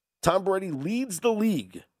 Tom Brady leads the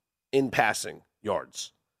league in passing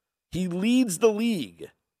yards. He leads the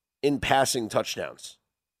league in passing touchdowns.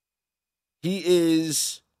 He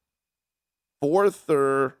is fourth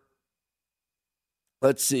or,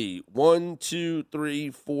 let's see, 1, 2,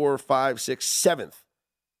 3, 4, 5, 6, seventh,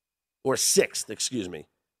 or sixth,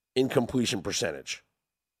 in completion percentage.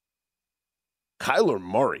 Kyler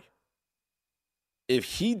Murray, if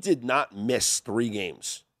he did not miss 3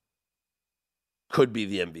 games, could be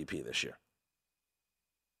the MVP this year.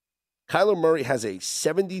 Kyler Murray has a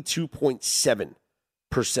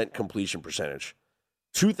 72.7% completion percentage,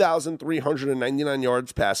 2,399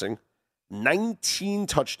 yards passing, 19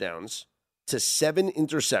 touchdowns to 7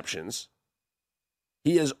 interceptions.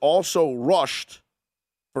 He has also rushed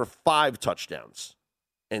for 5 touchdowns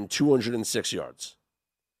and 206 yards.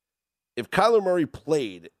 If Kyler Murray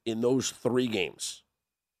played in those 3 games,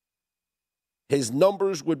 his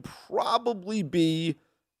numbers would probably be,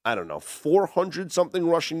 400-something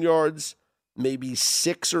rushing yards, maybe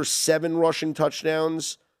 6 or 7 rushing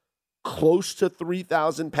touchdowns, close to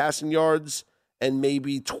 3,000 passing yards, and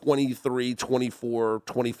maybe 23, 24,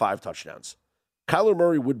 25 touchdowns. Kyler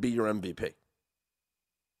Murray would be your MVP.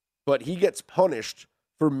 But he gets punished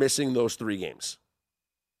for missing those 3 games.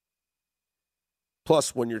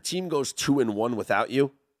 Plus, when your team goes 2-1 without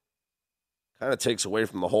you, kind of takes away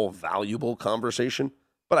from the whole valuable conversation.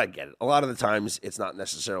 But I get it. A lot of the times, it's not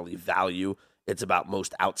necessarily value. It's about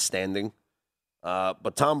most outstanding.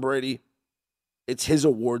 But Tom Brady, it's his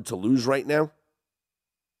award to lose right now.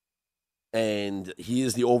 And he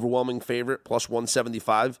is the overwhelming favorite, plus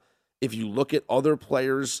 175. If you look at other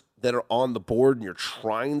players that are on the board and you're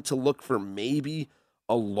trying to look for maybe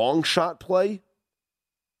a long shot play,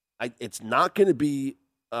 it's not going to be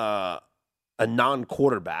a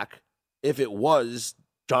non-quarterback. If it was,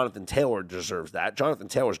 Jonathan Taylor deserves that. Jonathan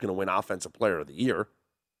Taylor is going to win Offensive Player of the Year,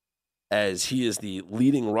 as he is the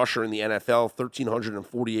leading rusher in the NFL,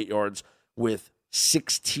 1,348 yards with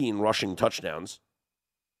 16 rushing touchdowns.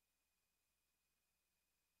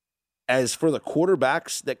 As for the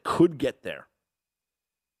quarterbacks that could get there,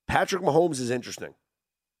 Patrick Mahomes is interesting.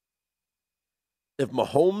 If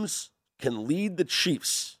Mahomes can lead the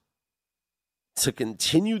Chiefs to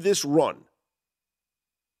continue this run,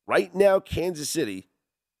 right now Kansas City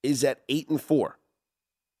is at 8-4.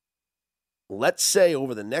 Let's say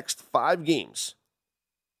over the next 5 games,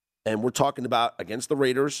 and we're talking about against the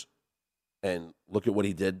Raiders, and look at what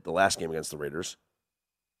he did the last game against the Raiders,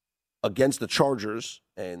 against the Chargers,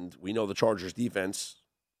 and we know the Chargers defense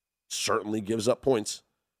certainly gives up points,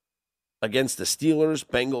 against the Steelers,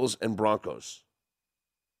 Bengals, and Broncos.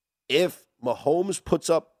 If Mahomes puts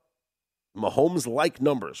up Mahomes-like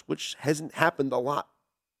numbers, which hasn't happened a lot,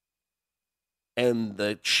 and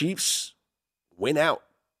the Chiefs win out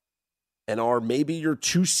and are maybe your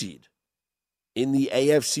 2 seed in the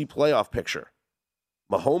AFC playoff picture,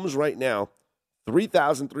 Mahomes right now,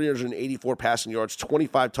 3,384 passing yards,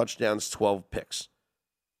 25 touchdowns, 12 picks.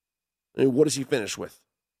 And what does he finish with?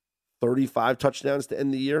 35 touchdowns to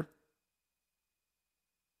end the year?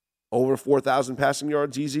 Over 4,000 passing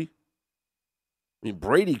yards, easy? I mean,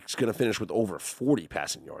 Brady's going to finish with over 40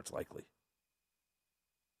 passing yards, likely.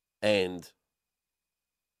 And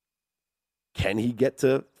can he get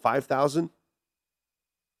to 5,000?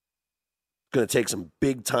 Going to take some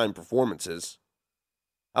big-time performances.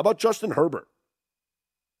 How about Justin Herbert?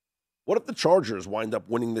 What if the Chargers wind up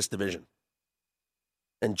winning this division?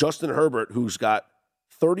 And Justin Herbert, who's got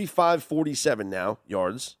 35-47 now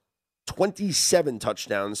yards, 27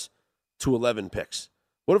 touchdowns to 11 picks.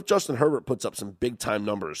 What if Justin Herbert puts up some big-time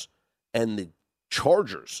numbers and the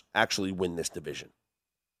Chargers actually win this division?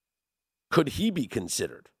 Could he be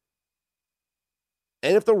considered?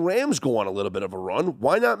 And if the Rams go on a little bit of a run,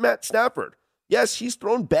 why not Matt Stafford? Yes, he's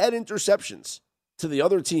thrown bad interceptions to the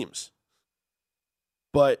other teams,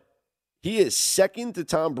 but he is second to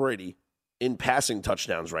Tom Brady in passing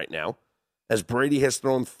touchdowns right now, as Brady has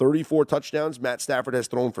thrown 34 touchdowns. Matt Stafford has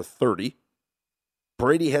thrown for 30.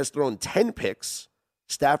 Brady has thrown 10 picks.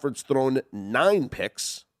 Stafford's thrown 9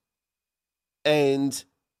 picks. And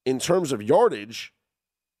in terms of yardage,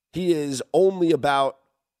 he is only about,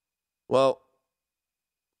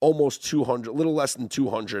 almost 200, a little less than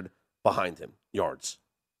 200 behind him, yards.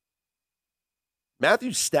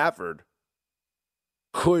 Matthew Stafford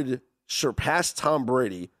could surpass Tom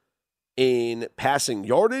Brady in passing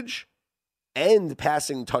yardage and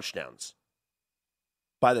passing touchdowns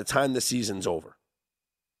by the time the season's over.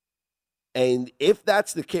 And if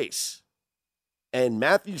that's the case, and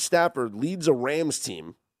Matthew Stafford leads a Rams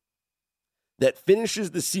team that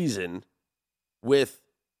finishes the season with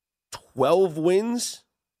 12 wins,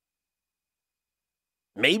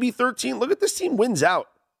 maybe 13. Look at this team wins out.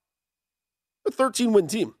 A 13-win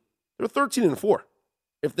team. They're 13-4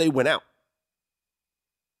 if they win out.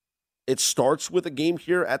 It starts with a game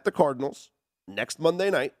here at the Cardinals next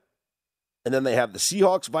Monday night, and then they have the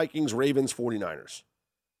Seahawks, Vikings, Ravens, 49ers.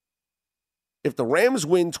 If the Rams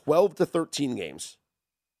win 12 to 13 games,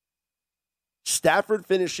 Stafford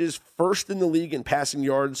finishes first in the league in passing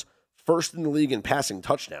yards, first in the league in passing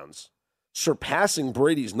touchdowns, surpassing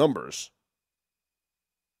Brady's numbers.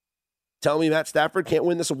 Tell me Matt Stafford can't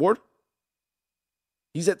win this award?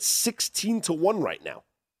 He's at 16-1 right now.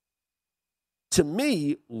 To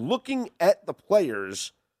me, looking at the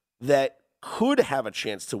players that could have a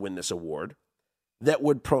chance to win this award, that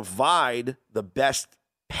would provide the best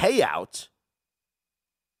payout,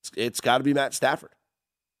 it's got to be Matt Stafford.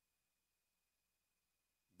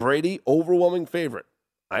 Brady, overwhelming favorite.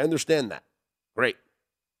 I understand that. Great.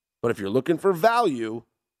 But if you're looking for value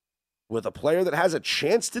with a player that has a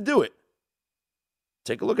chance to do it,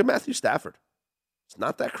 take a look at Matthew Stafford. It's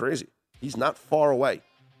not that crazy. He's not far away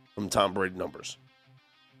from Tom Brady numbers.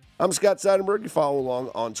 I'm Scott Seidenberg. You follow along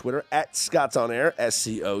on Twitter at ScottsOnAir,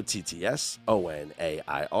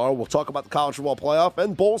 ScottsOnair. We'll talk about the college football playoff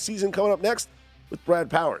and bowl season coming up next with Brad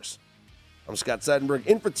Powers. I'm Scott Seidenberg,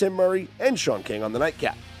 in for Tim Murray and Sean King on the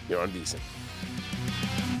Nightcap here on VSiN.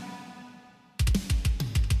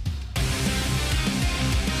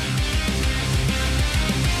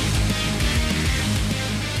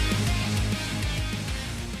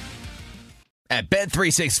 At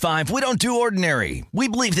Bet365, we don't do ordinary. We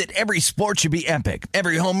believe that every sport should be epic.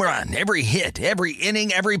 Every home run, every hit, every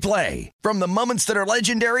inning, every play. From the moments that are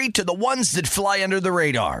legendary to the ones that fly under the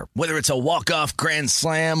radar. Whether it's a walk-off grand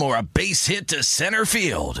slam or a base hit to center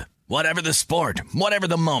field. Whatever the sport, whatever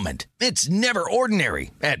the moment. It's never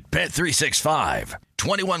ordinary at Bet365.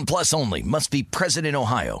 21 plus only. Must be present in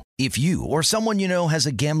Ohio. If you or someone you know has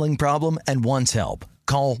a gambling problem and wants help,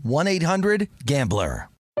 call 1-800-GAMBLER.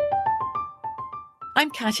 I'm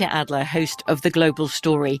Katya Adler, host of The Global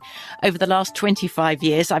Story. Over the last 25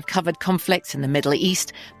 years, I've covered conflicts in the Middle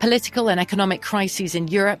East, political and economic crises in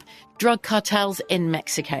Europe, drug cartels in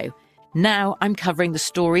Mexico. Now I'm covering the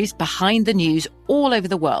stories behind the news all over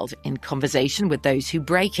the world in conversation with those who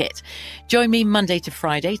break it. Join me Monday to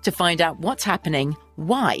Friday to find out what's happening,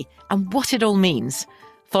 why, and what it all means.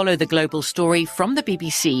 Follow The Global Story from the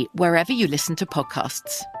BBC wherever you listen to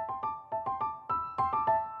podcasts.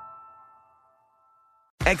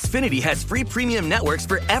 Xfinity has free premium networks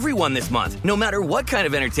for everyone this month, no matter what kind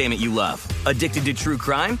of entertainment you love. Addicted to true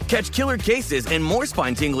crime? Catch killer cases and more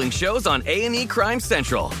spine-tingling shows on A&E Crime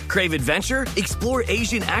Central. Crave adventure? Explore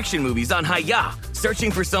Asian action movies on Hi-YAH.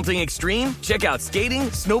 Searching for something extreme? Check out skating,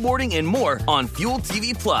 snowboarding, and more on Fuel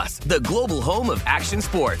TV Plus, the global home of action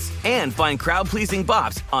sports. And find crowd-pleasing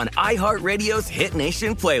bops on iHeartRadio's Hit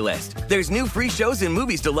Nation playlist. There's new free shows and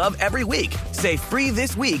movies to love every week. Say free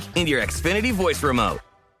this week in your Xfinity voice remote.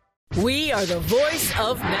 We are the voice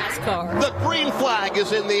of NASCAR. The green flag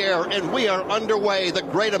is in the air, and we are underway. The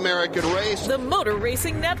Great American Race. The Motor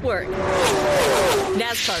Racing Network.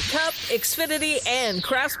 NASCAR Cup, Xfinity, and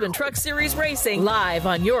Craftsman Truck Series Racing live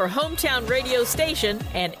on your hometown radio station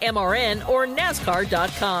and MRN or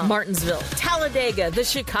NASCAR.com. Martinsville, Talladega, the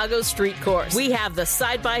Chicago Street Course. We have the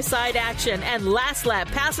side-by-side action and last lap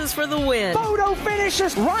passes for the win. Photo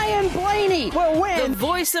finishes. Ryan Blaney will win. The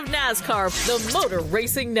voice of NASCAR, the Motor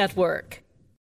Racing Network.